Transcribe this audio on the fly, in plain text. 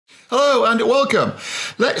Hello and welcome.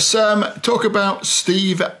 Let's talk about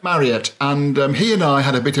Steve Marriott. And he and I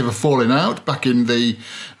had a bit of a falling out back in the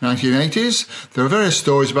 1980s. There are various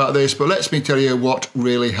stories about this, but let me tell you what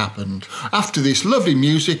really happened. After this lovely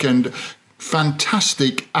music and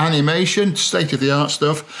fantastic animation, state-of-the-art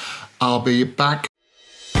stuff, I'll be back.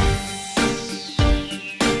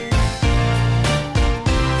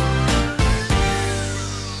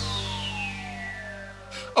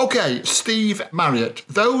 Okay, Steve Marriott.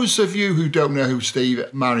 Those of you who don't know who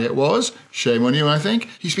Steve Marriott was, shame on you, I think.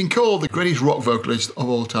 He's been called the greatest rock vocalist of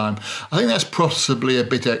all time. I think that's possibly a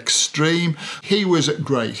bit extreme. He was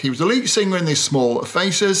great. He was the lead singer in the Small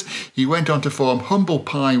Faces. He went on to form Humble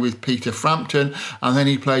Pie with Peter Frampton, and then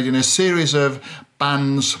he played in a series of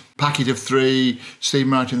bands, Packet of Three, Steve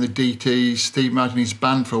Marriott and the DTs, Steve Marriott and his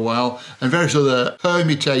band for a while, and various other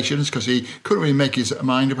permutations because he couldn't really make his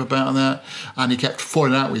mind up about that, and he kept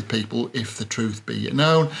falling out with people, if the truth be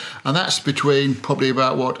known, and that's between probably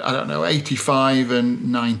about, 85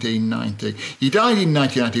 and 1990. He died in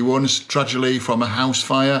 1991, tragically, from a house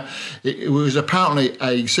fire. It was apparently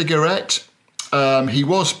a cigarette. He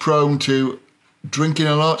was prone to drinking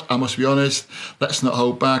a lot, I must be honest, let's not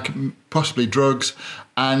hold back, possibly drugs,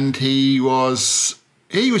 and I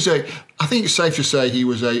think it's safe to say he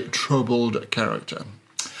was a troubled character.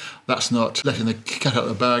 That's not letting the cat out of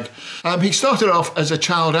the bag. He started off as a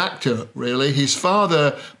child actor, really. His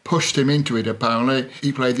father pushed him into it, apparently.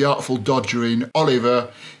 He played the Artful Dodger in Oliver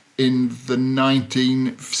in the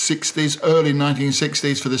 1960s, early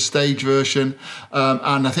 1960s for the stage version,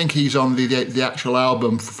 and I think he's on the actual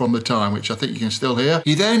album from the time, which I think you can still hear.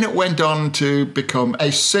 He then went on to become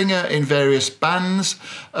a singer in various bands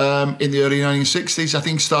in the early 1960s. I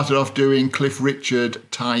think started off doing Cliff Richard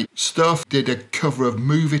type stuff, did a cover of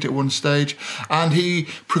Move It at one stage, and he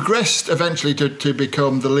progressed eventually to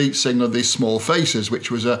become the lead singer of the Small Faces,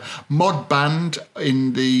 which was a mod band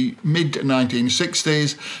in the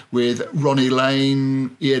mid-1960s, with Ronnie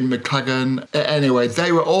Lane, Ian McLagan. Anyway,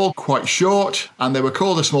 they were all quite short, and they were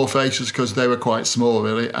called the Small Faces because they were quite small,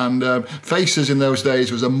 really. And Faces in those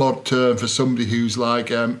days was a mod term for somebody who's like,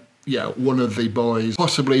 one of the boys,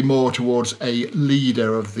 possibly more towards a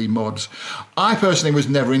leader of the mods. I personally was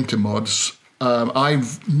never into mods.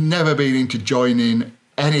 I've never been into joining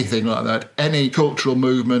anything like that, any cultural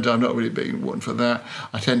movement. I've not really been one for that.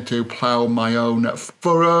 I tend to plough my own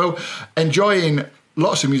furrow, enjoying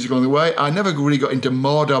lots of music along the way. I never really got into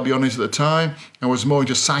mod, I'll be honest, at the time. I was more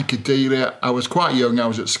into psychedelia. I was quite young. I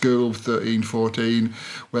was at school, 13, 14,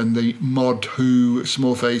 when the mod Who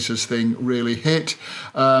Small Faces thing really hit.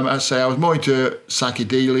 I'd say I was more into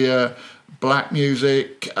psychedelia, black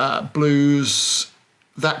music, blues,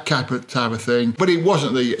 that type of thing, but it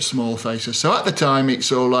wasn't the Small Faces. So at the time, it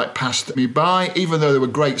sort of like passed me by, even though there were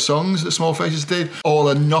great songs that Small Faces did. All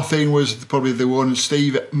or Nothing was probably the one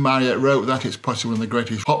Steve Marriott wrote. That is possibly one of the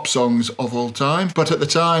greatest pop songs of all time. But at the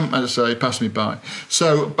time, as I say, it passed me by.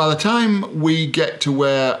 So by the time we get to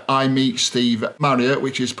where I meet Steve Marriott,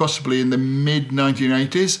 which is possibly in the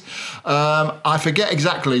mid-1980s, I forget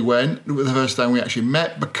exactly when, the first time we actually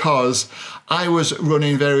met, because I was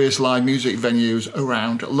running various live music venues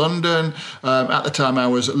around London. At the time, I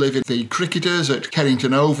was living the Cricketers at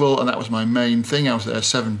Kennington Oval, and that was my main thing. I was there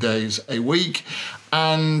 7 days a week.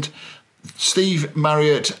 And Steve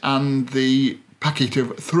Marriott and the Packet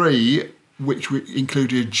of Three, which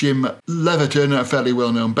included Jim Leverton, a fairly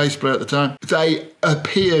well-known bass player at the time, they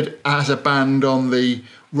appeared as a band on the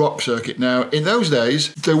rock circuit. Now, in those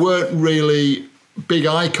days, there weren't really big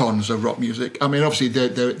icons of rock music. I mean, obviously, they're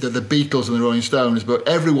the Beatles and the Rolling Stones, but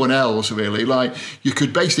everyone else, really, like, you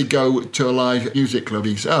could basically go to a live music club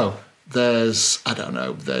and say, there's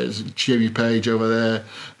Jimmy Page over there,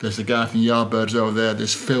 there's the guy from Yardbirds over there,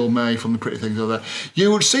 there's Phil May from the Pretty Things over there.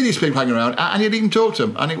 You would see these people hanging around, and you'd even talk to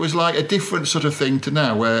them, and it was like a different sort of thing to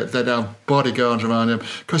now, where they'd have bodyguards around them,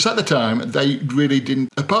 because at the time, they really didn't,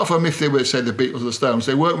 apart from if they were, say, the Beatles or the Stones,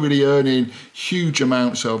 they weren't really earning huge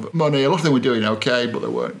amounts of money. A lot of them were doing okay, but they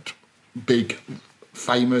weren't big,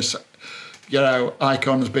 famous,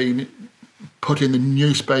 icons being put in the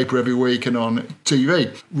newspaper every week and on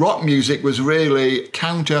TV. Rock music was really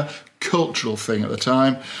counter-cultural thing at the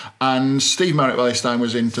time, and Steve Marriott by this time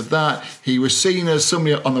was into that. He was seen as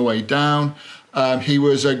somebody on the way down. He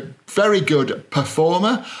was a very good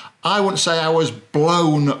performer. I wouldn't say I was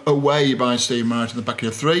blown away by Steve Marriott and the Packet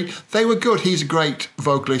of Three. They were good. He's a great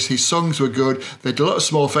vocalist. His songs were good. They did a lot of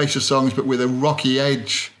Small Faces songs, but with a rocky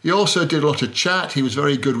edge. He also did a lot of chat. He was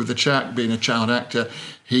very good with the chat, being a child actor.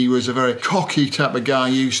 He was a very cocky type of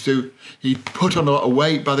guy. He'd put on a lot of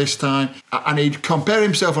weight by this time, and he'd compare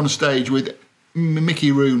himself on stage with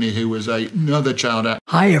Mickey Rooney, who was another child actor.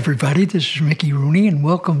 Hi, everybody. This is Mickey Rooney, and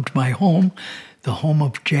welcome to my home, the home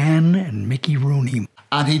of Jan and Mickey Rooney.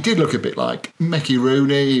 And he did look a bit like Mickey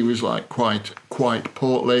Rooney. He was like quite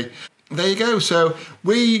portly. There you go. So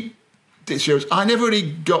we did shows. I never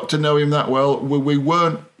really got to know him that well. We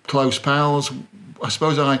weren't close pals. I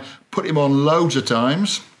suppose I put him on loads of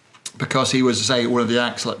times because he was, say, one of the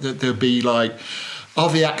acts. Like there'd be like,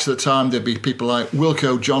 of the acts at the time, there'd be people like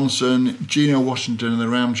Wilco Johnson, Gino Washington and the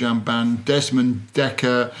Ram Jam Band, Desmond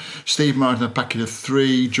Decker, Steve Marriott and the Packet of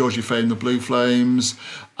Three, Georgie Fay and the Blue Flames,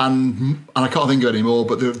 and I can't think of any more,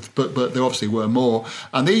 but there obviously were more.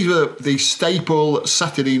 And these were the staple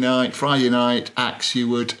Saturday night, Friday night acts you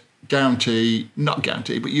would not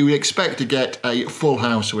guarantee, but you would expect to get a full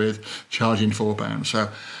house with, charging £4. So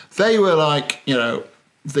they were like,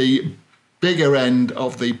 the bigger end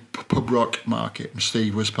of the pub rock market, and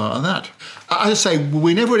Steve was part of that. As I say,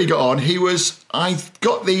 we never really got on. I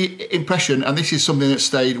got the impression, and this is something that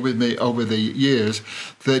stayed with me over the years,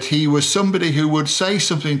 that he was somebody who would say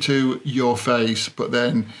something to your face, but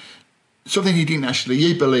then something he didn't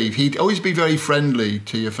actually believe. He'd always be very friendly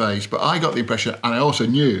to your face, but I got the impression, and I also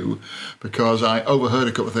knew, because I overheard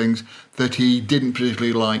a couple of things, that he didn't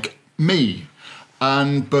particularly like me.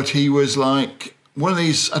 But he was like one of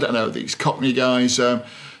these, these Cockney guys.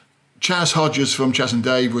 Chaz Hodges from Chaz and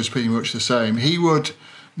Dave was pretty much the same. He would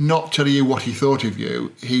not tell you what he thought of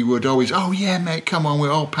you. He would always, oh yeah, mate, come on,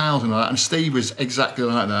 we're all pals and all that. And Steve was exactly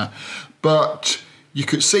like that. But you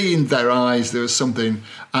could see in their eyes there was something,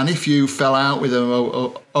 and if you fell out with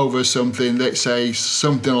them over something, they'd say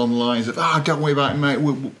something along the lines of, don't worry about it, mate,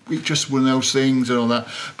 we just one of those things and all that.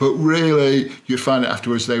 But really, you'd find out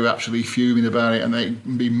afterwards they were actually fuming about it, and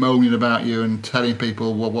they'd be moaning about you and telling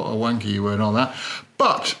people what a wanker you were and all that.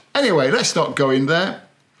 But anyway, let's not go in there.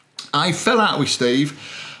 I fell out with Steve.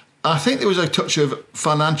 I think there was a touch of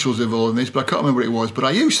financials involved in this, but I can't remember what it was. But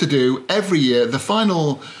I used to do every year, the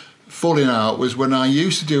final falling out was when I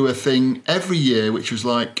used to do a thing every year, which was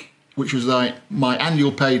like my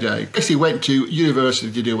annual payday. Basically went to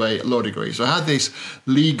university to do a law degree. So I had this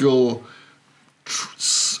legal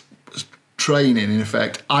training, in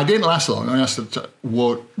effect. I didn't last long. I lasted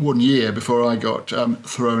 1 year before I got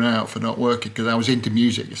thrown out for not working, because I was into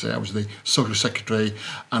music. You see, I was the social secretary,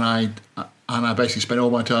 and I basically spent all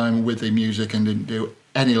my time with the music and didn't do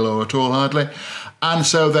any law at all, hardly. And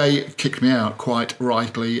so they kicked me out, quite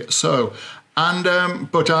rightly so.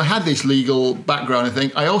 And but I had this legal background, I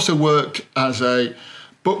think. I also worked as a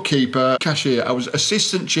bookkeeper, cashier. I was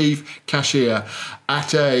assistant chief cashier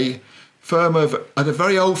at a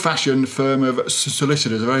very old-fashioned firm of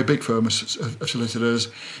solicitors, a very big firm of solicitors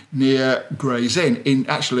near Gray's Inn.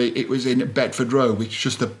 Actually, it was in Bedford Road, which is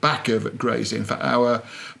just the back of Gray's Inn. In fact,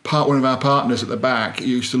 one of our partners at the back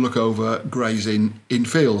used to look over Gray's Inn in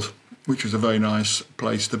Field, which was a very nice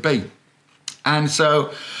place to be. And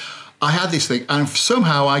so I had this thing, and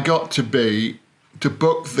somehow I got to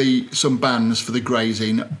book some bands for the Gray's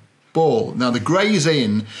Inn ball. Now, the Gray's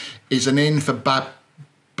Inn is an inn for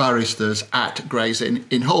barristers at Gray's Inn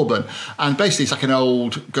in Holborn, and basically it's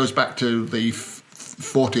like goes back to the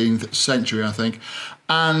 14th century, I think.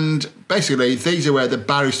 And basically these are where the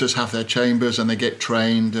barristers have their chambers and they get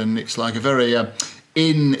trained, and it's like it's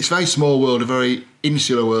a very small world, a very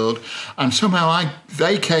insular world. And somehow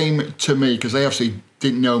they came to me, because they obviously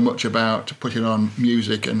didn't know much about putting on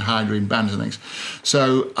music and hiring bands and things.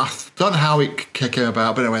 So I don't know how it came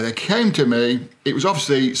about, but anyway, they came to me. It was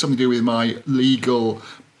obviously something to do with my legal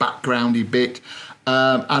backgroundy bit,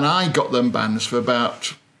 and I got them bands for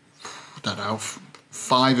about,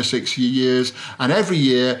 5 or 6 years, and every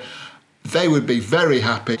year they would be very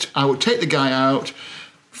happy. I would take the guy out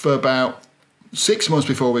for about 6 months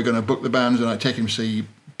before we were going to book the bands, and I'd take him to see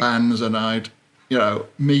bands, and I'd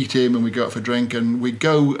meet him, and we'd go out for a drink, and we'd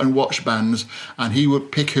go and watch bands, and he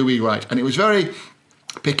would pick who he liked. And it was very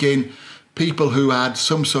picking people who had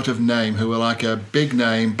some sort of name, who were like a big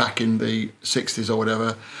name back in the 60s or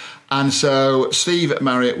whatever. And so Steve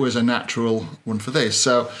Marriott was a natural one for this.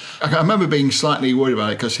 So I remember being slightly worried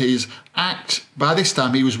about it, because his act, by this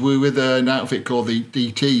time he was with an outfit called the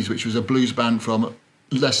DTs, which was a blues band from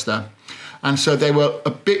Leicester. And so they were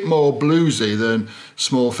a bit more bluesy than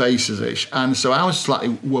Small Faces-ish. And so I was slightly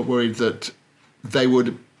worried that they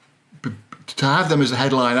would, to have them as a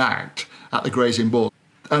headline act at the Gray's Inn Ball.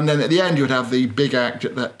 And then at the end, you would have the big act.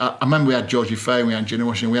 I remember we had Georgie Fay, we had Gino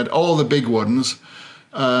Washington, we had all the big ones.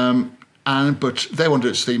 But they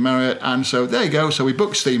wanted Steve Marriott, and so there you go. So we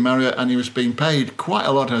booked Steve Marriott, and he was being paid quite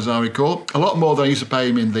a lot, as I recall. A lot more than I used to pay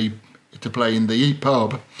him to play in the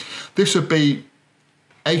pub. This would be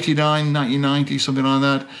 89, 1990, something like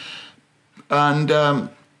that. And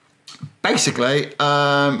basically,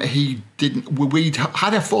 he didn't. We'd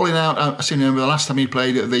had a falling out. I seem to remember the last time he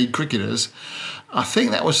played at the Cricketers. I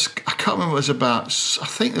think that was. I can't remember what it was about. I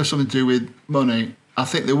think there was something to do with money. I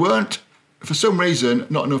think there weren't. For some reason,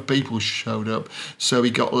 not enough people showed up, so he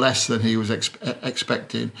got less than he was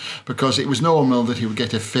expecting, because it was normal that he would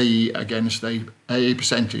get a fee against a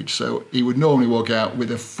percentage. So he would normally walk out with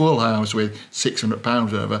a full house with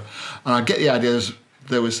 £600 over. And I get the idea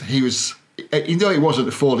he was, even though it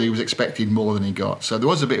wasn't full, he was expecting more than he got. So there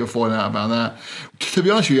was a bit of a falling out about that. To be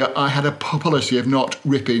honest with you, I had a policy of not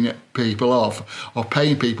ripping people off or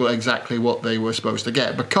paying people exactly what they were supposed to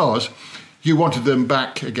get, because you wanted them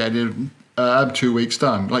back again in 2 weeks'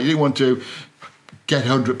 time. Like, you didn't want to get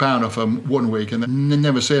 £100 off them 1 week and then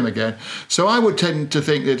never see him again. So I would tend to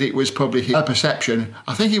think that it was probably his perception.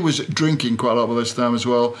 I think he was drinking quite a lot of this time as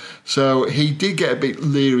well. So he did get a bit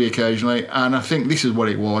leery occasionally, and I think this is what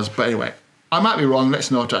it was. But anyway, I might be wrong. Let's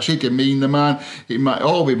not actually demean the man. It might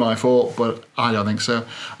all be my fault, but I don't think so.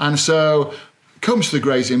 And so comes to the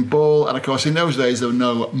grazing ball, and of course in those days there were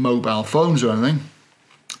no mobile phones or anything.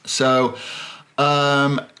 So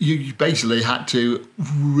you basically had to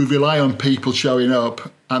rely on people showing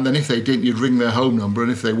up, and then if they didn't, you'd ring their home number,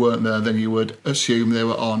 and if they weren't there, then you would assume they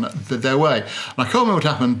were on their way. And I can't remember what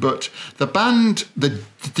happened, but the band, the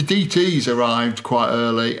DTs arrived quite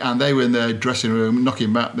early, and they were in their dressing room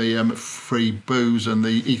knocking back the free booze and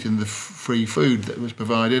eating the free food that was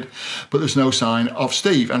provided, but there's no sign of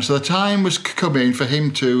Steve. And so the time was coming for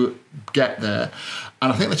him to get there.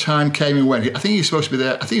 And I think the time came and went. I think he was supposed to be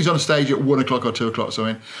there. I think he was on stage at 1 o'clock or 2 o'clock or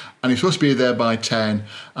something. And he was supposed to be there by 10.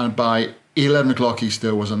 And by 11 o'clock, he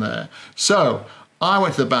still wasn't there. So I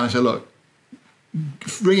went to the band and said, look,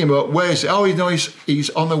 ring him up. Where is he? Oh, he's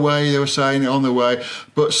on the way. They were saying on the way.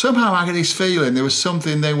 But somehow I got this feeling there was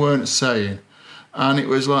something they weren't saying. And it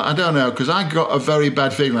was like, I don't know, because I got a very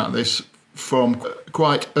bad feeling like this from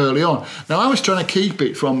quite early on. Now, I was trying to keep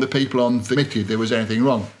it from the people on the committee if there was anything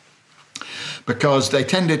wrong, because they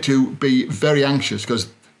tended to be very anxious,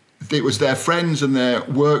 because it was their friends and their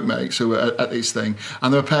workmates who were at this thing,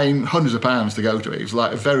 and they were paying hundreds of pounds to go to it. It was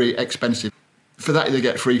like very expensive. For that, they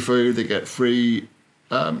get free food, they get free,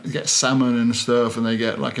 they get salmon and stuff, and they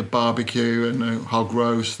get like a barbecue and a hog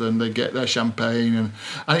roast, and they get their champagne,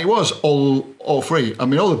 and it was all free. I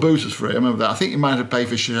mean, all the booze was free. I remember that. I think you might have paid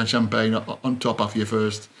for champagne on top of your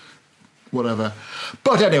first whatever.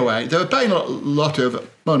 But anyway, they were paying a lot of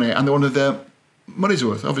money, and they wanted their money's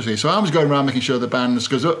worth, obviously. So I was going around making sure the bands,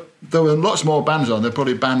 because there were lots more bands on. There were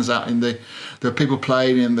probably bands out there were people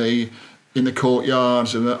playing in the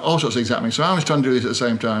courtyards and all sorts of things happening. So I was trying to do this at the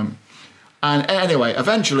same time. And anyway,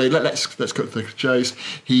 eventually, let's cut to the chase.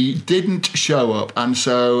 He didn't show up, and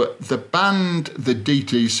so the band, the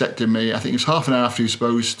DT, said to me, I think it was half an hour after he was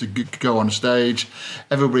supposed to go on stage,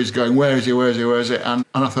 everybody's going, where is he, where is he, where is it? And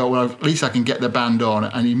I thought, well, at least I can get the band on,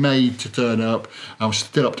 and he made to turn up. I was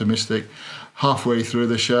still optimistic halfway through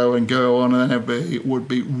the show and go on, and then everybody would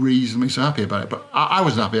be reasonably so happy about it. But I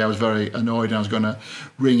wasn't happy. I was very annoyed, and I was going to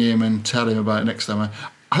ring him and tell him about it next time.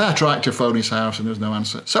 I tried to phone his house and there was no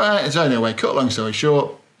answer. So anyway, cut a long story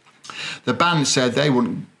short, the band said they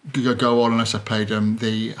wouldn't go on unless I paid them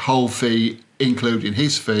the whole fee, including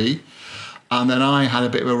his fee. And then I had a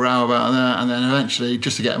bit of a row about that, and then eventually,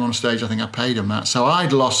 just to get him on stage, I think I paid him that. So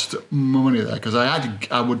I'd lost money there, because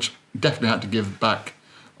I would definitely have to give back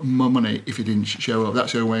my money if he didn't show up.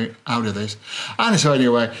 That's the only way out of this. And so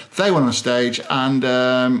anyway, they went on stage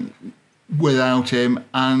and without him,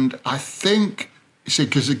 and I think, see,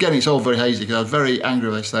 because again, it's all very hazy, because I was very angry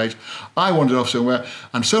at this stage. I wandered off somewhere,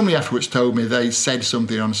 and somebody afterwards told me they said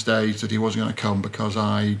something on stage that he wasn't going to come because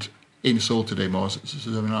I'd insulted him or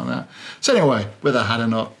something like that. So anyway, whether I had or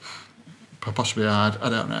not, possibly I had, I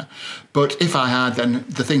don't know. But if I had, then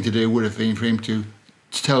the thing to do would have been for him to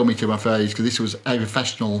tell me to my face, because this was a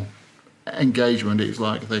professional engagement. It was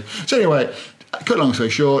like a thing. So anyway, cut long story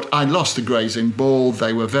short, I lost the grazing ball.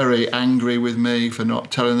 They were very angry with me for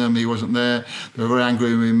not telling them he wasn't there. They were very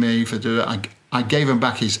angry with me for doing it. I gave him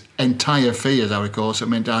back his entire fee, as I recall, so it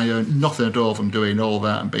meant I earned nothing at all from doing all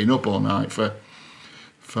that and being up all night for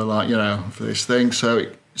like, you know, for this thing. So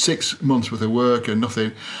 6 months worth of work and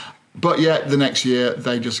nothing. But yet the next year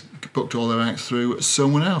they just booked all their acts through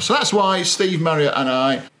someone else. So that's why Steve Marriott and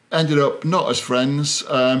I ended up not as friends.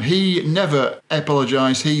 He never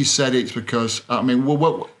apologised. He said it's because, I mean,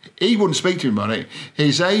 he wouldn't speak to him about it.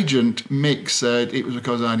 His agent, Mick, said it was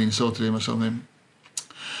because I'd insulted him or something.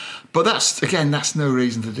 But that's no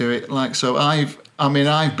reason to do it. Like, so I've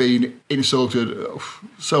been insulted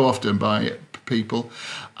so often by people,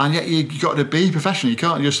 and yet you've got to be professional. You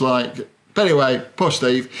can't just like But anyway, poor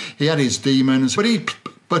Steve, he had his demons,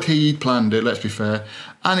 but he planned it, let's be fair,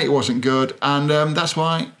 and it wasn't good, and that's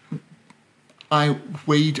why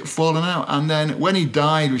we'd fallen out. And then when he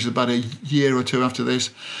died, which was about a year or two after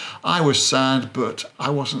this, I was sad, but I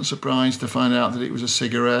wasn't surprised to find out that it was a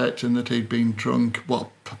cigarette and that he'd been drunk.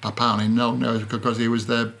 Well, apparently no one knows, because he was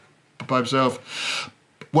there by himself.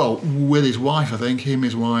 Well, with his wife, I think,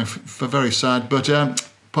 his wife, very sad. But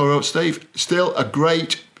poor old Steve, still a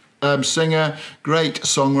great singer, great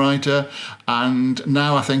songwriter, and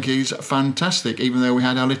now I think he's fantastic, even though we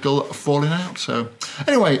had our little falling out. So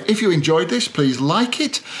anyway, if you enjoyed this, please like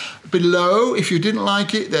it below. If you didn't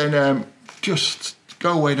like it, then just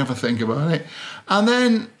go away and have a think about it. And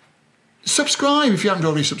then subscribe. If you haven't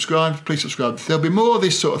already subscribed, please subscribe. There'll be more of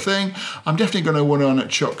this sort of thing. I'm definitely going to want on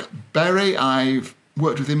Chuck Berry. I've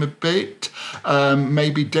worked with him a bit.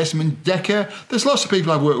 Maybe Desmond Decker. There's lots of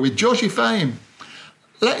people I've worked with. Georgie Fame.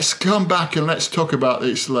 Let's come back and let's talk about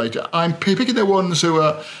this later. I'm picking the ones who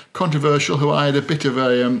are controversial, who I had a bit of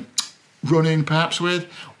a run-in perhaps with.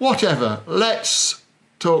 Whatever. Let's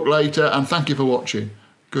talk later, and thank you for watching.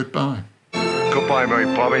 Goodbye. Goodbye, Mary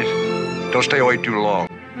Poppies. Don't stay away too long.